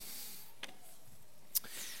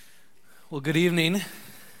Well, good evening.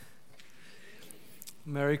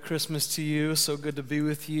 Merry Christmas to you. So good to be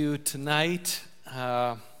with you tonight.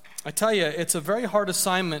 I tell you, it's a very hard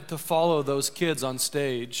assignment to follow those kids on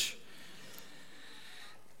stage.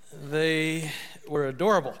 They were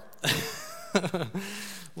adorable.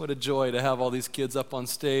 What a joy to have all these kids up on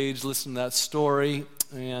stage, listen to that story,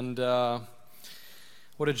 and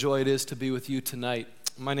what a joy it is to be with you tonight.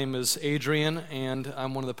 My name is Adrian, and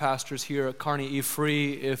I'm one of the pastors here at Kearney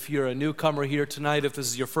E-Free. If you're a newcomer here tonight, if this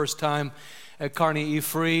is your first time at Kearney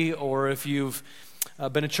E-Free, or if you've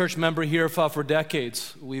been a church member here for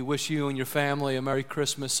decades, we wish you and your family a Merry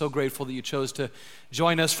Christmas. So grateful that you chose to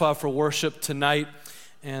join us for worship tonight,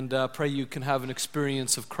 and pray you can have an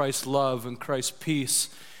experience of Christ's love and Christ's peace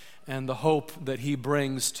and the hope that He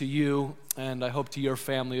brings to you, and I hope to your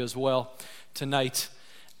family as well tonight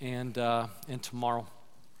and tomorrow.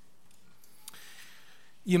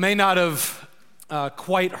 You may not have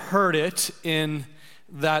quite heard it in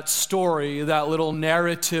that story, that little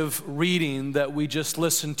narrative reading that we just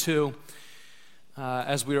listened to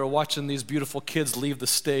as we were watching these beautiful kids leave the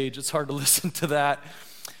stage. It's hard to listen to that.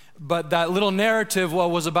 But that little narrative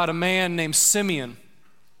was about a man named Simeon.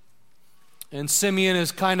 And Simeon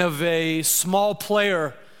is kind of a small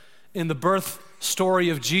player in the birth story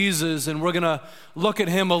of Jesus, and we're going to look at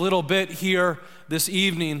him a little bit here this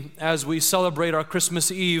evening as we celebrate our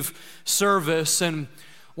Christmas Eve service. And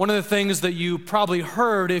one of the things that you probably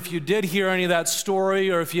heard, if you did hear any of that story,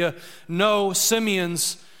 or if you know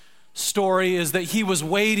Simeon's story, is that he was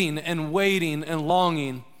waiting and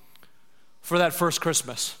longing for that first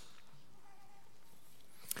Christmas.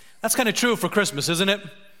 That's kind of true for Christmas, isn't it?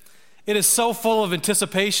 It is so full of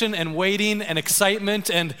anticipation and waiting and excitement,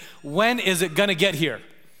 and when is it going to get here?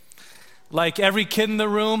 Like every kid in the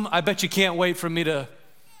room, I bet you can't wait for me to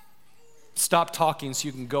stop talking so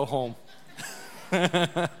you can go home.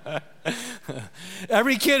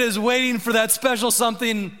 Every kid is waiting for that special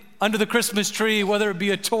something under the Christmas tree, whether it be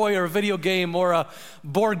a toy or a video game or a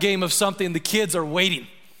board game of something. The kids are waiting.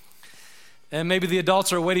 And maybe the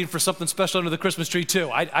adults are waiting for something special under the Christmas tree too.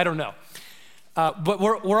 I don't know. But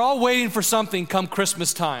we're all waiting for something come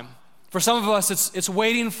Christmas time. For some of us, it's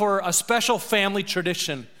waiting for a special family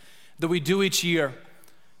tradition that we do each year.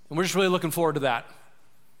 And we're just really looking forward to that.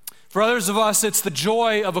 For others of us, it's the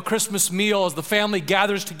joy of a Christmas meal as the family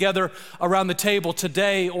gathers together around the table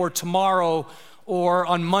today or tomorrow or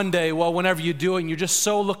on Monday, whenever you do it, and you're just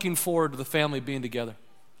so looking forward to the family being together.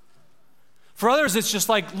 For others, it's just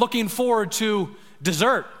like looking forward to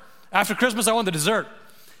dessert. After Christmas, I want the dessert.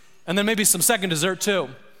 And then maybe some second dessert too.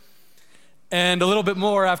 And a little bit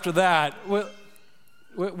more after that.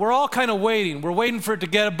 We're all kind of waiting. We're waiting for it to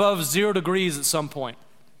get above 0 degrees at some point.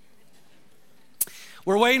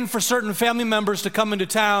 We're waiting for certain family members to come into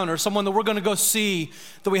town, or someone that we're going to go see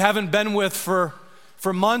that we haven't been with for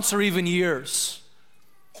months or even years.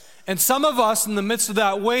 And some of us, in the midst of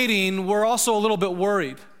that waiting, we're also a little bit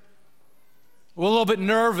worried. We're a little bit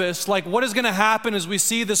nervous, like what is going to happen as we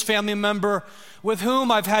see this family member with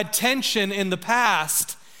whom I've had tension in the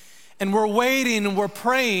past, and we're waiting and we're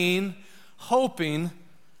praying, hoping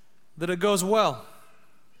that it goes well.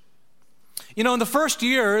 You know, in the first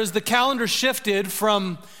years, the calendar shifted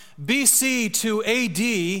from BC to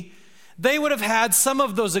AD. They would have had some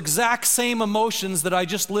of those exact same emotions that I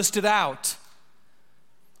just listed out.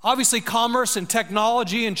 Obviously, commerce and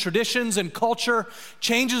technology and traditions and culture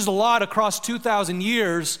changes a lot across 2,000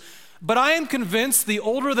 years, but I am convinced the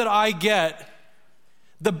older that I get,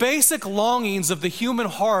 the basic longings of the human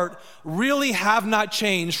heart really have not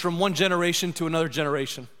changed from one generation to another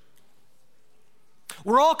generation.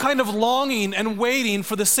 We're all kind of longing and waiting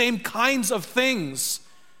for the same kinds of things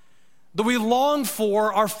that we long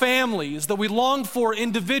for our families, that we long for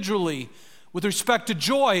individually with respect to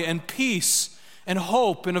joy and peace and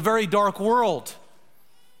hope in a very dark world.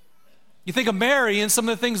 You think of Mary and some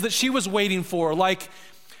of the things that she was waiting for, like,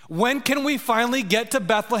 when can we finally get to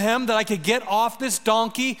Bethlehem that I could get off this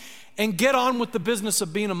donkey and get on with the business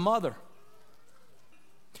of being a mother?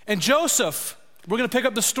 And Joseph, we're going to pick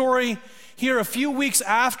up the story here a few weeks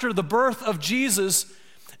after the birth of Jesus,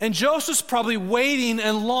 and Joseph's probably waiting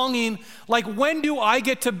and longing, like, when do I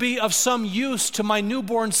get to be of some use to my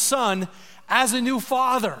newborn son as a new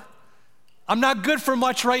father? I'm not good for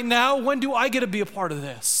much right now. When do I get to be a part of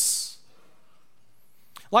this?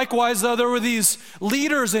 Likewise, though, there were these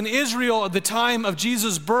leaders in Israel at the time of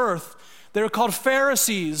Jesus' birth. They were called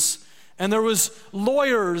Pharisees, and there was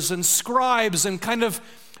lawyers and scribes and kind of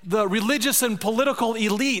the religious and political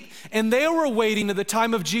elite, and they were waiting at the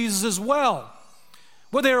time of Jesus as well.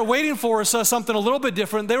 What they were waiting for is something a little bit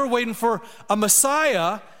different. They were waiting for a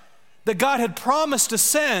Messiah that God had promised to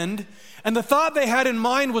send, and the thought they had in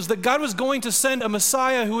mind was that God was going to send a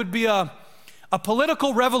Messiah who would be a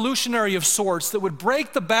political revolutionary of sorts that would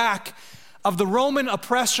break the back of the Roman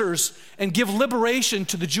oppressors and give liberation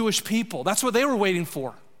to the Jewish people. That's what they were waiting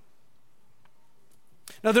for.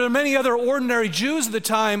 Now, there are many other ordinary Jews at the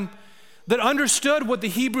time that understood what the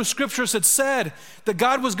Hebrew Scriptures had said, that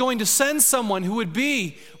God was going to send someone who would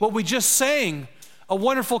be what we just sang, a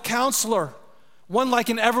wonderful counselor, one like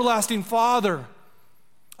an everlasting Father,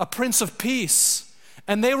 a Prince of Peace.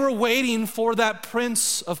 And they were waiting for that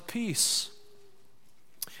Prince of Peace.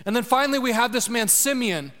 And then finally we have this man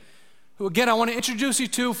Simeon, who again I want to introduce you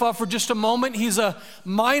to for just a moment. He's a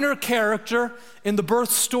minor character in the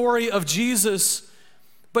birth story of Jesus,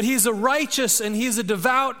 but he's a righteous and he's a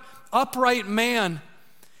devout, upright man.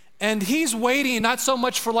 And he's waiting not so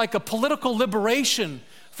much for like a political liberation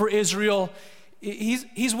for Israel.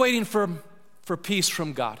 He's waiting for peace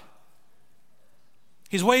from God.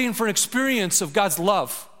 He's waiting for an experience of God's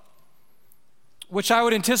love, which I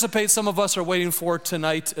would anticipate some of us are waiting for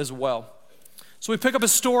tonight as well. So we pick up a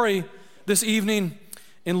story this evening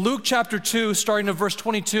in Luke chapter 2, starting at verse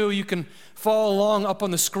 22. You can follow along up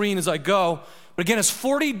on the screen as I go. But again, it's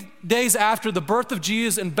 40 days after the birth of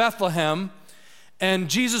Jesus in Bethlehem, and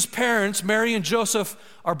Jesus' parents, Mary and Joseph,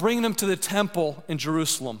 are bringing him to the temple in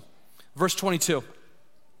Jerusalem. Verse 22.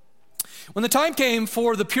 When the time came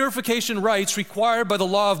for the purification rites required by the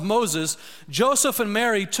law of Moses, Joseph and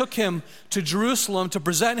Mary took him to Jerusalem to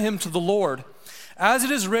present him to the Lord. As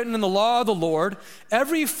it is written in the law of the Lord,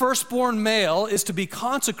 every firstborn male is to be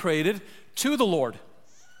consecrated to the Lord,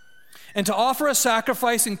 and to offer a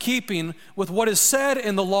sacrifice in keeping with what is said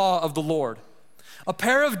in the law of the Lord, a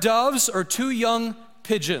pair of doves or 2 young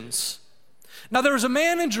pigeons. Now there was a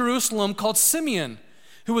man in Jerusalem called Simeon,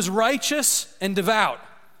 who was righteous and devout.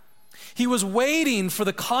 He was waiting for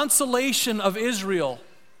the consolation of Israel,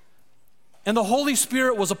 and the Holy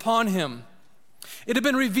Spirit was upon him. It had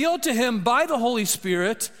been revealed to him by the Holy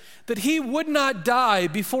Spirit that he would not die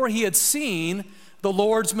before he had seen the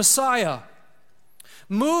Lord's Messiah.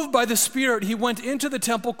 Moved by the Spirit, he went into the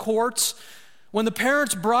temple courts. When the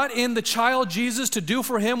parents brought in the child Jesus to do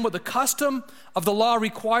for him what the custom of the law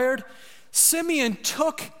required, Simeon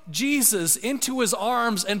took Jesus into his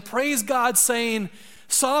arms and praised God, saying,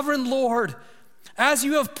 "Sovereign Lord, as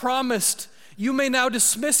you have promised, you may now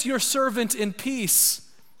dismiss your servant in peace.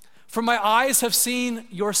 For my eyes have seen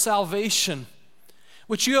your salvation,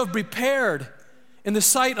 which you have prepared in the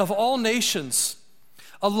sight of all nations,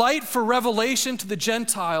 a light for revelation to the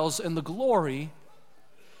Gentiles and the glory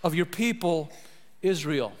of your people,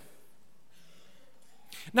 Israel."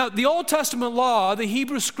 Now, the Old Testament law, the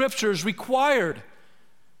Hebrew Scriptures required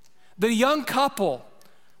that a young couple,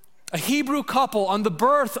 a Hebrew couple, on the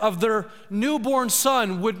birth of their newborn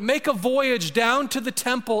son would make a voyage down to the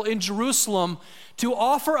temple in Jerusalem to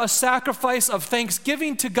offer a sacrifice of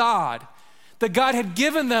thanksgiving to God, that God had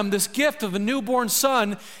given them this gift of a newborn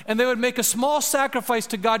son, and they would make a small sacrifice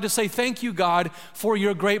to God to say, "Thank you, God, for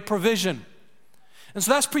your great provision." And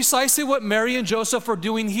so that's precisely what Mary and Joseph are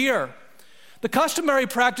doing here. The customary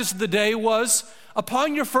practice of the day was,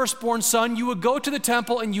 upon your firstborn son, you would go to the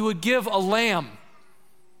temple and you would give a lamb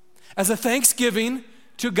as a thanksgiving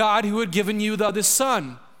to God who had given you this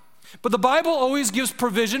son. But the Bible always gives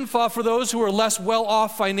provision for those who are less well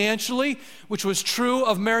off financially, which was true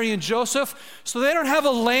of Mary and Joseph. So they don't have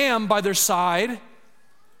a lamb by their side.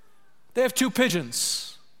 They have 2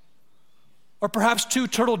 pigeons, or perhaps 2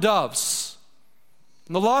 turtle doves.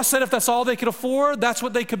 And the law said if that's all they could afford, that's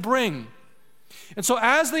what they could bring. And so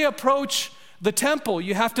as they approach the temple,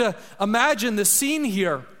 you have to imagine the scene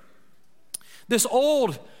here. This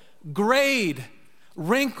old, grayed,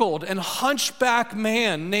 wrinkled, and hunchback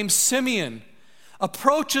man named Simeon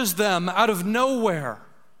approaches them out of nowhere.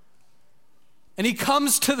 And he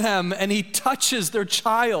comes to them and he touches their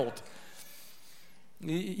child.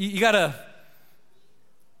 You got to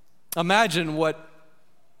imagine what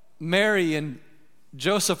Mary and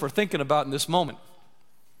Joseph are thinking about in this moment.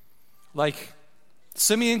 Like,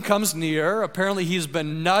 Simeon comes near. Apparently he's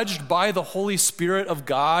been nudged by the Holy Spirit of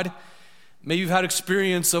God. Maybe you've had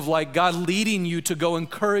experience of like God leading you to go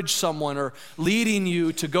encourage someone, or leading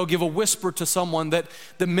you to go give a whisper to someone that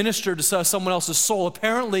ministered to someone else's soul.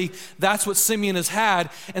 Apparently that's what Simeon has had.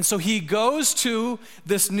 And so he goes to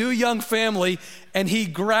this new young family and he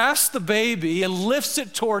grasps the baby and lifts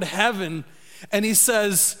it toward heaven. And he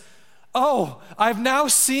says, "Oh, I've now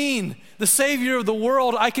seen the Savior of the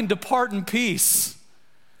world. I can depart in peace."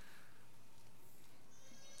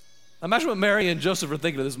 Imagine what Mary and Joseph are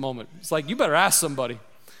thinking at this moment. It's like, you better ask somebody.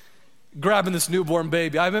 Grabbing this newborn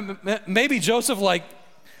baby. Maybe Joseph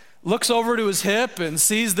looks over to his hip and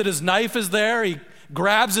sees that his knife is there. He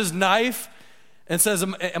grabs his knife and says,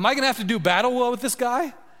 am I going to have to do battle with this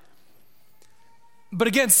guy? But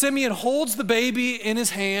again, Simeon holds the baby in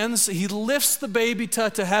his hands. He lifts the baby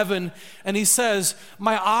to heaven, and he says,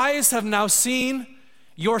 my eyes have now seen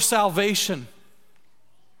your salvation.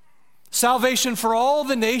 Salvation for all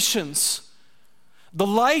the nations. The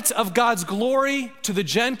light of God's glory to the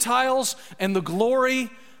Gentiles and the glory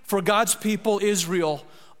for God's people, Israel.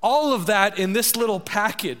 All of that in this little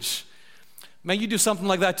package. Man, you do something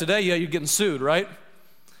like that today, yeah, you're getting sued, right?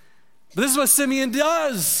 But this is what Simeon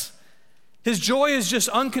does. His joy is just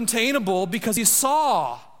uncontainable because he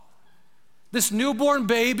saw this newborn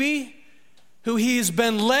baby who he's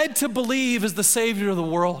been led to believe is the Savior of the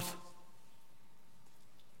world.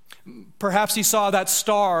 Perhaps he saw that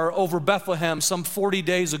star over Bethlehem some 40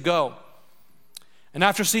 days ago. And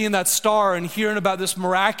after seeing that star and hearing about this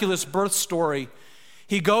miraculous birth story,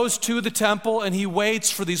 he goes to the temple and he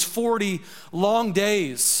waits for these 40 long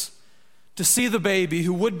days to see the baby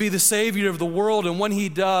who would be the Savior of the world. And when he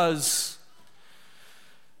does,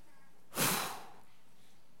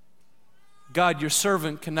 God, your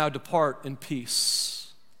servant can now depart in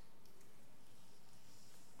peace.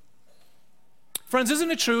 Friends,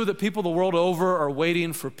 isn't it true that people the world over are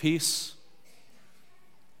waiting for peace?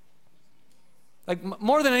 Like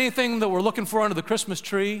more than anything that we're looking for under the Christmas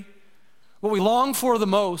tree, what we long for the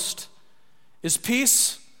most is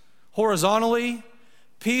peace horizontally,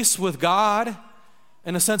 peace with God,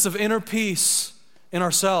 and a sense of inner peace in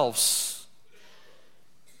ourselves.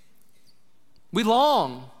 We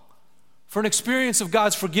long for an experience of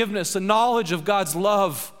God's forgiveness, a knowledge of God's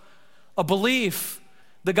love, a belief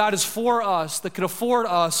that God is for us, that could afford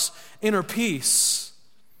us inner peace.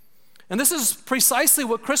 And this is precisely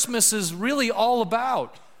what Christmas is really all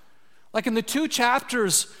about. Like in the 2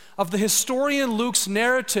 chapters of the historian Luke's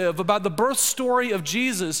narrative about the birth story of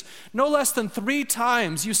Jesus, no less than 3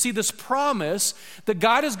 times you see this promise that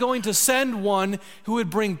God is going to send one who would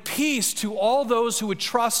bring peace to all those who would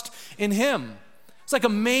trust in him. It's like a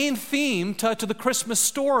main theme to the Christmas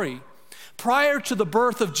story. Prior to the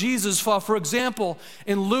birth of Jesus, for example,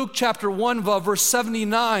 in Luke chapter 1, verse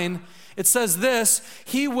 79, it says this,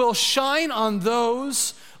 he will shine on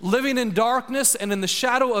those living in darkness and in the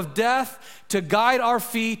shadow of death to guide our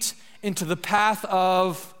feet into the path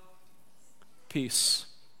of peace.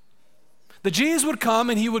 That Jesus would come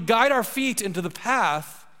and he would guide our feet into the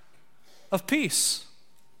path of peace.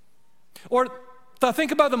 Or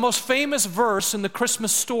think about the most famous verse in the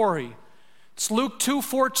Christmas story. It's Luke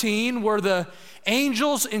 2:14, where the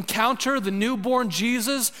angels encounter the newborn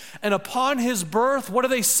Jesus, and upon his birth, what do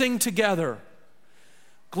they sing together?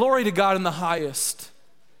 Glory to God in the highest,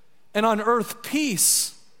 and on earth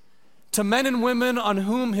peace to men and women on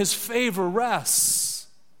whom his favor rests.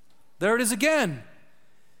 There it is again.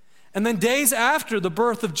 And then days after the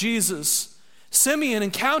birth of Jesus, Simeon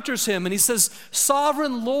encounters him, and he says,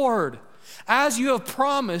 Sovereign Lord, as you have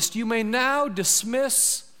promised, you may now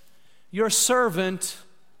dismiss your servant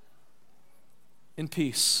in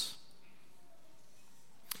peace.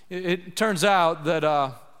 It turns out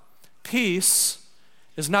that peace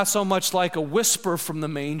is not so much like a whisper from the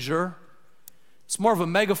manger. It's more of a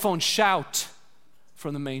megaphone shout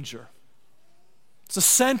from the manger. It's the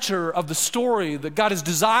center of the story that God is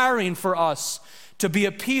desiring for us to be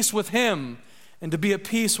at peace with him and to be at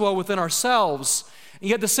peace well within ourselves. And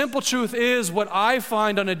yet the simple truth is, what I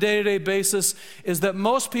find on a day-to-day basis is that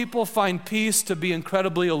most people find peace to be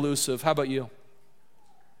incredibly elusive. How about you?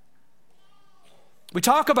 We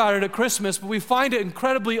talk about it at Christmas, but we find it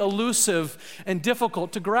incredibly elusive and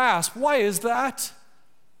difficult to grasp. Why is that?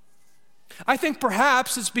 I think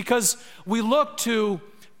perhaps it's because we look to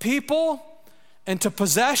people and to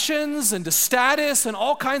possessions and to status and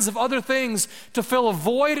all kinds of other things to fill a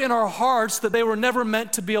void in our hearts that they were never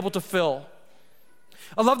meant to be able to fill.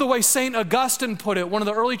 I love the way St. Augustine put it, one of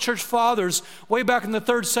the early church fathers, way back in the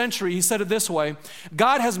 3rd century. He said it this way,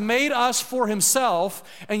 God has made us for himself,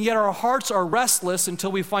 and yet our hearts are restless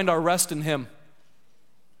until we find our rest in him.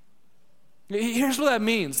 Here's what that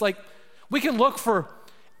means. Like, we can look for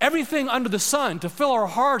everything under the sun to fill our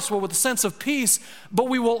hearts with a sense of peace, but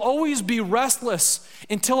we will always be restless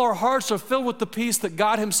until our hearts are filled with the peace that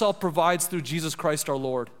God himself provides through Jesus Christ our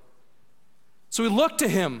Lord. So we look to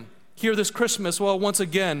him here this Christmas, well, once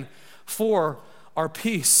again, for our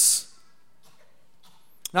peace.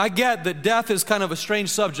 Now, I get that death is kind of a strange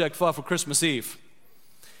subject for Christmas Eve.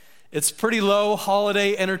 It's pretty low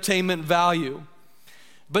holiday entertainment value.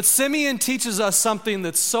 But Simeon teaches us something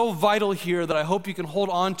that's so vital here that I hope you can hold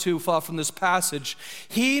on to from this passage.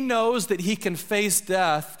 He knows that he can face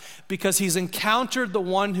death because he's encountered the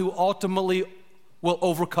one who ultimately will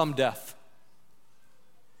overcome death.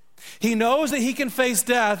 He knows that he can face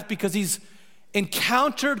death because he's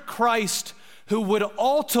encountered Christ, who would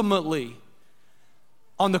ultimately,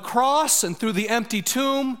 on the cross and through the empty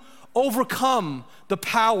tomb, overcome the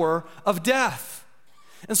power of death.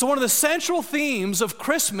 And so one of the central themes of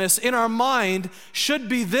Christmas in our mind should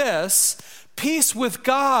be this: peace with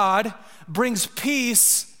God brings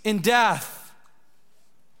peace in death.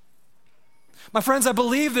 My friends, I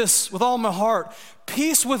believe this with all my heart.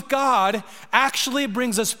 Peace with God actually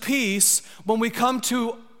brings us peace when we come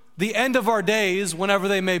to the end of our days, whenever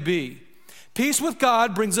they may be. Peace with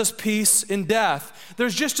God brings us peace in death.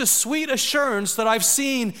 There's just a sweet assurance that I've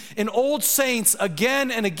seen in old saints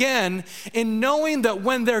again and again in knowing that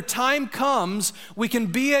when their time comes, we can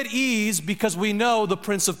be at ease because we know the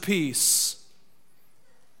Prince of Peace.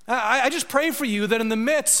 I just pray for you that in the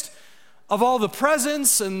midst of all the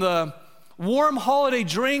presents and the warm holiday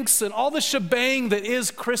drinks and all the shebang that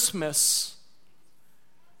is Christmas,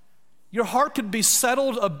 your heart could be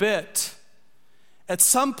settled a bit at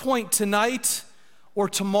some point tonight or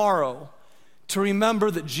tomorrow to remember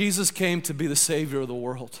that Jesus came to be the Savior of the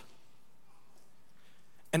world.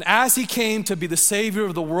 And as he came to be the Savior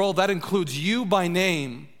of the world, that includes you by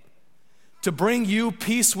name, to bring you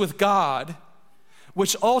peace with God,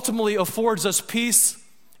 which ultimately affords us peace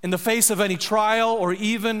in the face of any trial or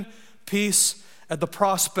even peace at the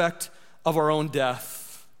prospect of our own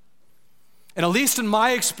death. And at least in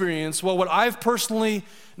my experience, what I've personally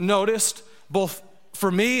noticed, both for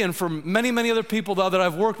me and for many, many other people that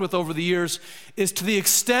I've worked with over the years, is to the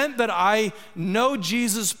extent that I know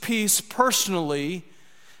Jesus' peace personally,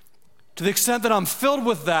 to the extent that I'm filled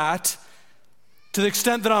with that, to the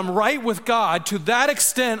extent that I'm right with God, to that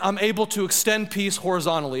extent I'm able to extend peace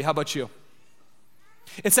horizontally. How about you?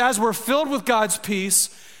 It's as we're filled with God's peace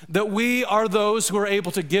that we are those who are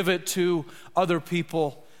able to give it to other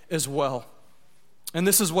people as well. And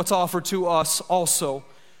this is what's offered to us also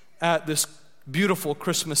at this beautiful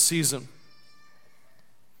Christmas season.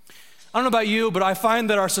 I don't know about you, but I find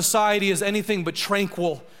that our society is anything but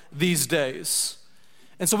tranquil these days.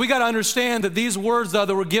 And so we got to understand that these words that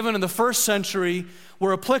were given in the first century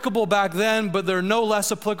were applicable back then, but they're no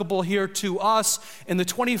less applicable here to us in the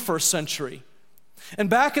 21st century. And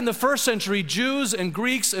back in the first century, Jews and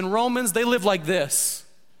Greeks and Romans, they lived like this.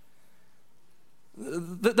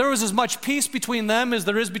 There was as much peace between them as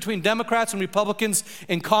there is between Democrats and Republicans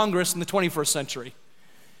in Congress in the 21st century.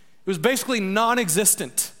 It was basically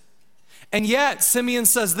non-existent. And yet, Simeon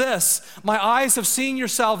says this: "My eyes have seen your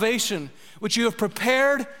salvation, which you have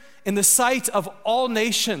prepared in the sight of all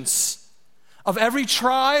nations, of every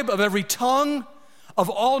tribe, of every tongue, of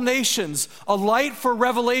all nations, a light for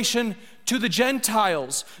revelation to the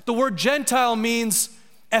Gentiles." The word Gentile means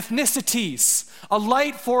ethnicities, a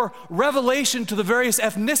light for revelation to the various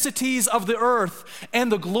ethnicities of the earth, and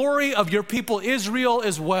the glory of your people Israel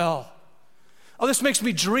as well. Oh, this makes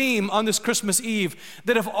me dream on this Christmas Eve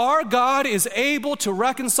that if our God is able to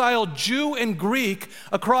reconcile Jew and Greek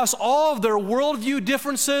across all of their worldview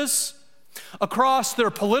differences, across their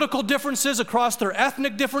political differences, across their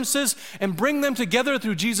ethnic differences, and bring them together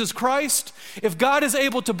through Jesus Christ, if God is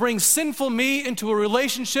able to bring sinful me into a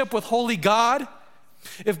relationship with holy God,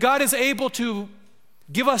 if God is able to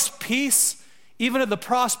give us peace even at the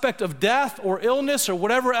prospect of death or illness or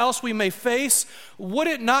whatever else we may face, would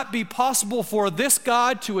it not be possible for this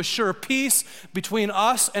God to assure peace between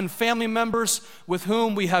us and family members with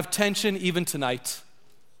whom we have tension even tonight?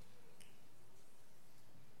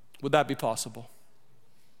 Would that be possible?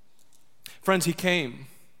 Friends, he came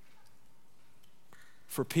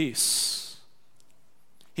for peace.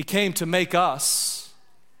 He came to make us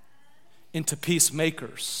into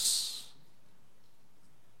peacemakers.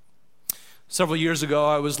 Several years ago,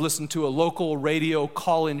 I was listening to a local radio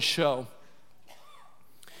call-in show.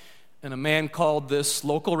 And a man called this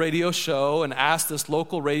local radio show and asked this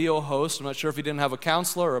local radio host, I'm not sure if he didn't have a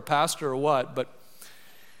counselor or a pastor or what, but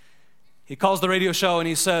he calls the radio show and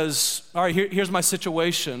he says, all right, here's my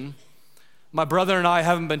situation. My brother and I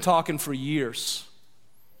haven't been talking for years.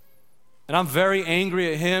 And I'm very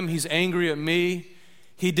angry at him. He's angry at me.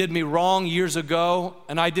 He did me wrong years ago,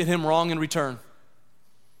 and I did him wrong in return.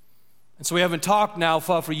 And so we haven't talked now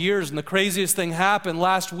for years, and the craziest thing happened.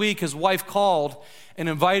 Last week, his wife called and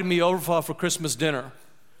invited me over for Christmas dinner.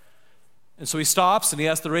 And so he stops and he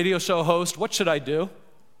asks the radio show host, what should I do?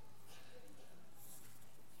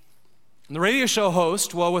 And the radio show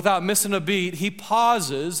host, well, without missing a beat, he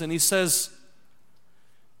pauses and he says,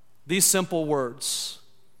 these simple words.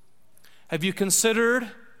 Have you considered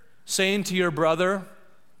saying to your brother,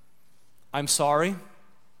 I'm sorry?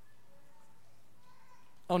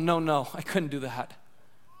 Oh, no, I couldn't do that.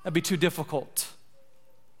 That'd be too difficult.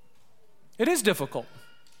 It is difficult.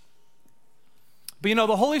 But you know,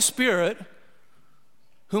 the Holy Spirit,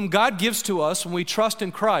 whom God gives to us when we trust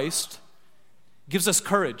in Christ, gives us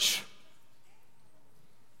courage.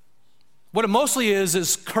 What it mostly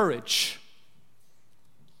is courage.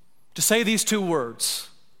 To say these two words,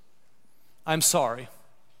 I'm sorry.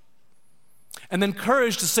 And then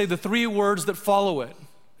courage to say the three words that follow it.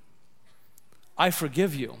 I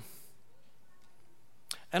forgive you.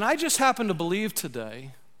 And I just happen to believe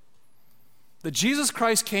today that Jesus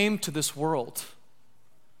Christ came to this world,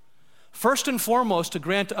 first and foremost, to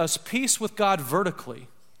grant us peace with God vertically.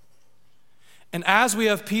 And as we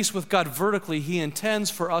have peace with God vertically, He intends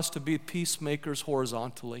for us to be peacemakers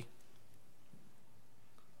horizontally.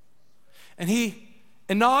 And He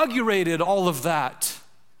inaugurated all of that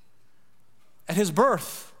at His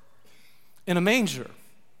birth in a manger.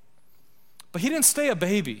 But He didn't stay a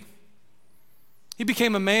baby. He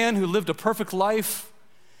became a man who lived a perfect life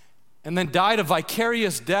and then died a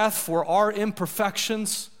vicarious death for our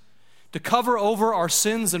imperfections to cover over our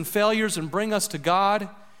sins and failures and bring us to God.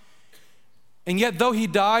 And yet, though He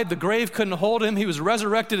died, the grave couldn't hold Him. He was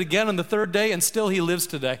resurrected again on the third day, and still He lives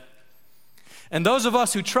today. And those of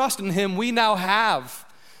us who trust in Him, we now have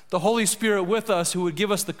the Holy Spirit with us who would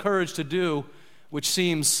give us the courage to do which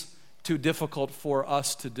seems too difficult for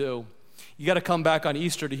us to do. You got to come back on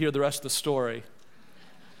Easter to hear the rest of the story.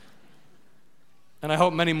 And I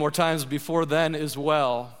hope many more times before then as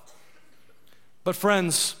well. But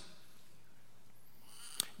friends,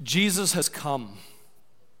 Jesus has come,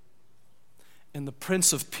 and the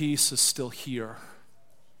Prince of Peace is still here.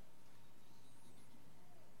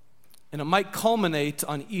 And it might culminate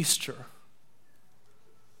on Easter,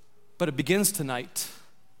 but it begins tonight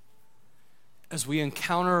as we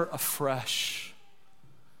encounter afresh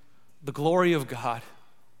the glory of God,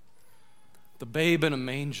 the babe in a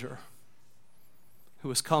manger who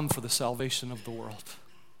has come for the salvation of the world.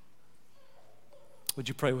 Would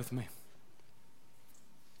you pray with me?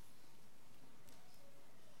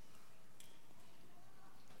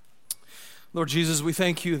 Lord Jesus, we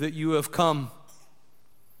thank You that You have come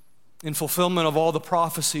in fulfillment of all the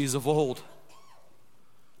prophecies of old.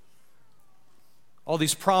 All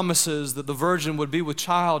these promises that the virgin would be with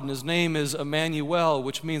child, and His name is Emmanuel,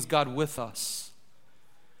 which means God with us.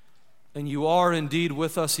 And You are indeed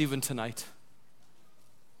with us even tonight.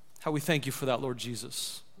 How we thank You for that, Lord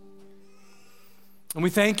Jesus. And we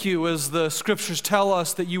thank You, as the scriptures tell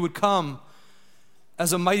us, that You would come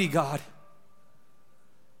as a mighty God,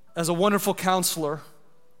 as a wonderful counselor,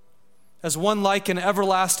 as one like an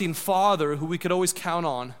everlasting Father who we could always count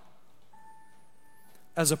on,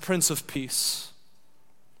 as a Prince of Peace.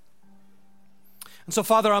 And so,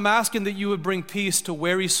 Father, I'm asking that You would bring peace to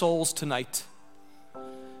weary souls tonight.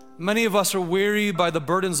 Many of us are weary by the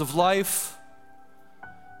burdens of life.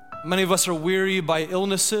 Many of us are weary by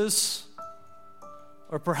illnesses,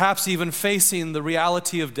 or perhaps even facing the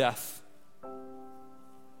reality of death.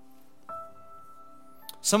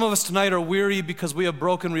 Some of us tonight are weary because we have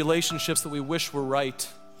broken relationships that we wish were right.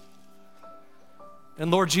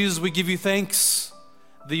 And Lord Jesus, we give You thanks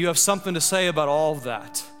that You have something to say about all of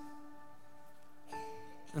that.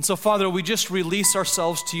 And so, Father, we just release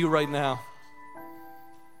ourselves to You right now.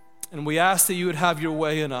 And we ask that You would have Your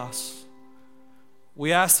way in us.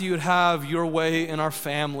 We ask that You would have Your way in our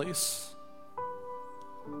families.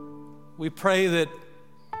 We pray that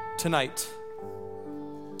tonight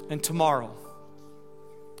and tomorrow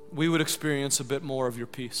we would experience a bit more of Your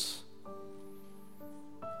peace.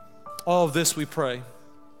 All of this we pray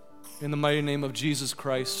in the mighty name of Jesus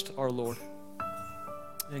Christ, our Lord.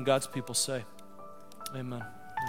 And God's people say, amen.